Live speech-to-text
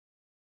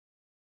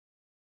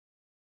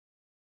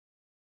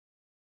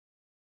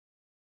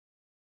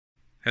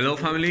Hello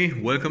family,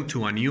 welcome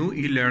to a new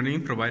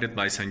e-learning provided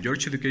by St.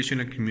 George Education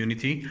and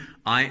Community.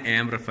 I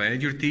am Rafael,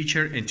 your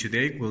teacher, and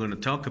today we're going to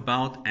talk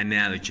about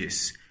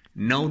analogies.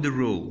 Know the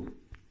rule.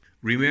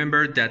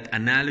 Remember that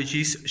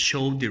analogies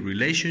show the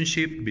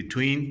relationship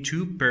between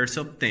two pairs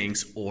of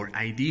things or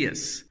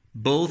ideas.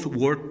 Both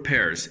word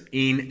pairs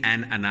in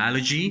an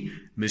analogy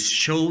must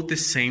show the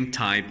same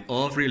type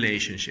of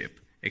relationship.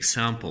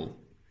 Example: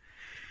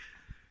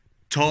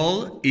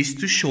 tall is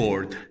to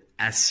short,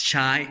 as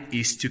shy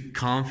is to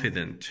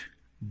confident.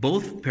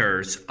 Both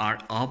pairs are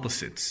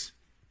opposites.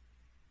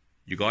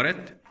 You got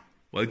it?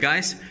 Well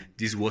guys,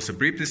 this was a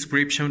brief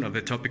description of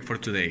the topic for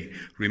today.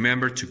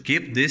 Remember to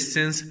keep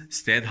distance,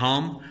 stay at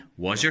home,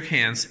 wash your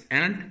hands,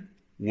 and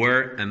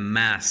wear a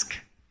mask.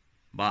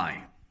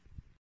 Bye.